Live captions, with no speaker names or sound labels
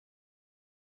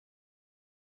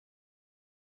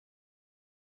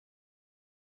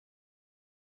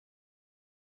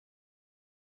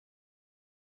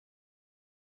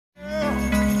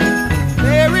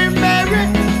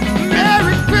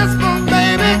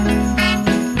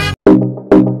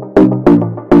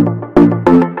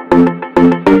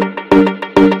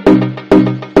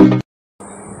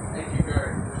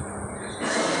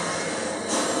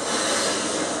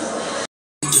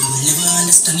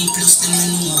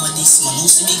over this man. Who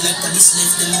see big like police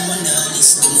left them on one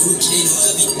this. Them rich they know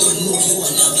have it done. Know you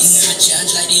wanna be near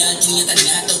charge like the alternate and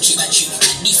not touchy battery.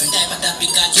 Different type of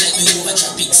topic, catch like me over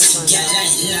tropics. Girl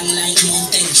line long like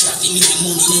mountain traffic. Me the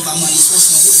money never money supposed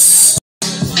to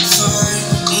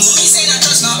me say not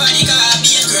trust nobody cause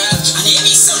be a craft. And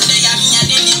every Sunday I me and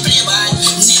them they play ball.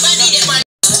 Never need a ball.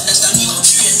 That's a new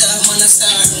trader, man a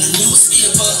start.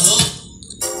 Newspaper,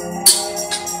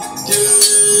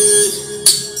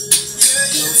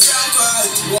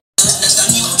 that's a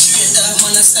new trader,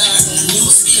 man a start.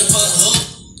 Newspaper,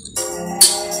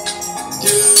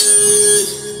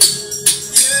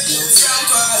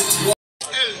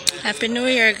 Happy New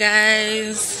Year,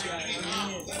 guys.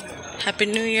 Happy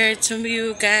New Year to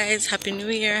you guys. Happy New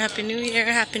Year, Happy New Year,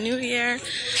 Happy New Year.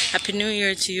 Happy New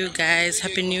Year to you guys.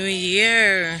 Happy New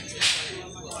Year.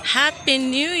 Happy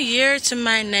New Year to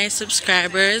my nice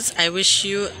subscribers. I wish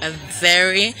you a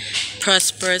very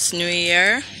prosperous New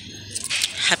Year.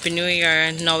 Happy New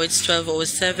Year. Now it's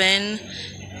 12:07.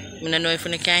 I don't know if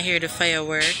you can hear the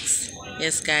fireworks.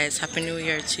 Yes, guys. Happy New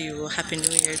Year to you. Happy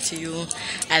New Year to you.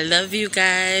 I love you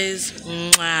guys.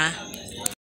 Mwah.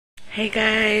 Hey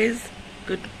guys,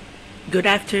 good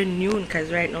afternoon, cause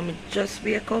right now me just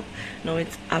wake up. Now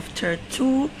it's after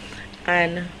 2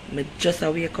 and me just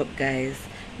a wake up, guys.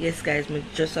 Yes guys, me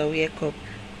just a wake up.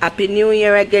 Happy New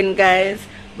Year again, guys.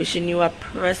 Wishing you a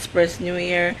prosperous New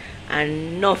Year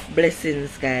and enough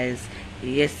blessings, guys.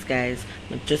 Yes guys,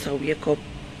 me just a wake up.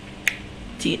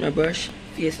 Teeth no brush,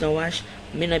 face no wash.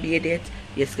 Me no be a date.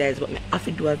 Yes guys, but me have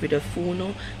to do a video phone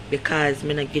now because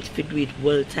me not get to do it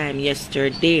whole time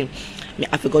yesterday. Me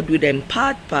have to go do them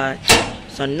part.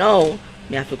 So now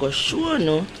me have to go show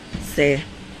no say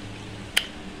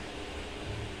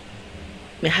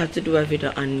me have to do a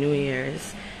video on New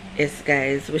Year's. Yes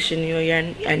guys, wishing you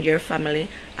and your family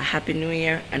a happy New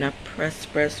Year and a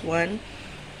prosperous one.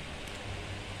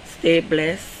 Stay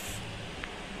blessed.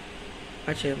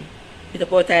 Watch him. It's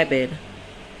about time bed.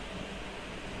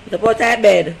 It's about time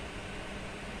bed.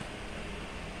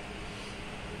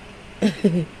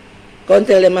 Come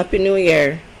tell them Happy New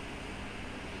Year.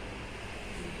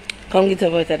 Come get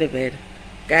up out of the bed.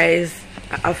 Guys,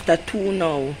 after 2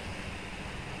 now.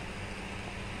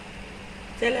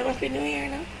 Tell them Happy New Year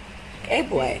now. Hey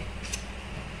boy.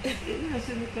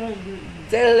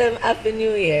 Tell them Happy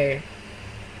New Year.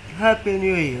 Happy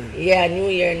New Year. Yeah, New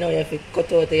Year now. You have to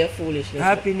cut out your foolishness.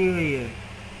 Happy New Year.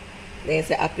 Then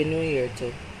say Happy New Year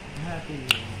too. Happy New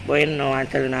Year. Boy, you know I'm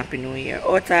telling Happy New Year.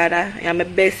 Oh, Tada, you're my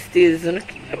besties.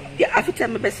 You have to tell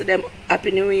my best to them Happy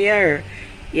New Year.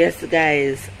 Yes,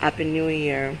 guys, Happy New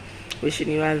Year. Wishing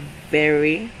you a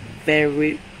very,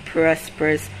 very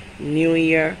prosperous New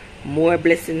Year. More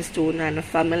blessings to you and the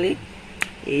family.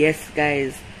 Yes,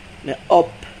 guys, me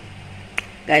up.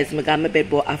 Guys, I got my bed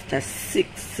about after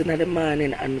 6 in the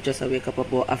morning and I just wake up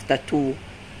about after 2.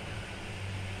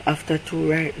 After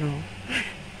 2 right now.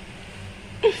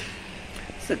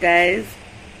 So guys,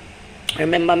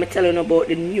 remember me telling you about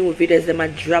the new videos that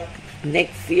might drop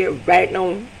next year. Right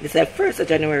now, this is 1st of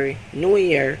January, New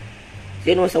Year.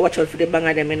 You know, so watch out for the bang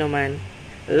of them, you know, man.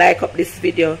 Like up this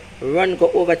video,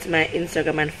 go over to my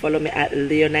Instagram and follow me at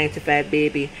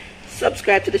Leo95baby.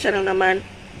 Subscribe to the channel now, man.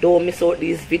 Don't miss out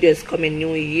these videos coming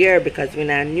New Year because when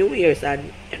I New Year's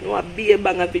and you know a be a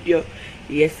banger video.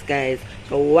 Yes guys,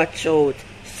 so watch out.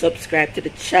 Subscribe to the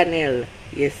channel.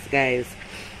 Yes guys.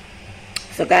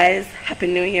 So guys, Happy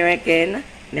New Year again.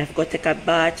 I have to go take a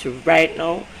bath right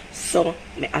now. So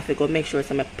I have to go make sure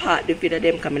so I part the video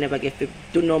them because I never get to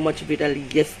do no much video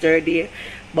yesterday.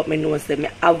 But I know say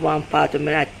I have one part of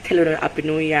me I tell you Happy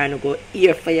New Year and go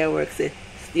hear fireworks.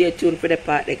 Stay tuned for the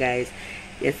party guys.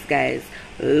 Yes guys.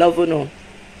 Love you know.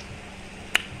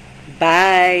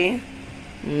 Bye.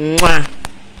 Mwah.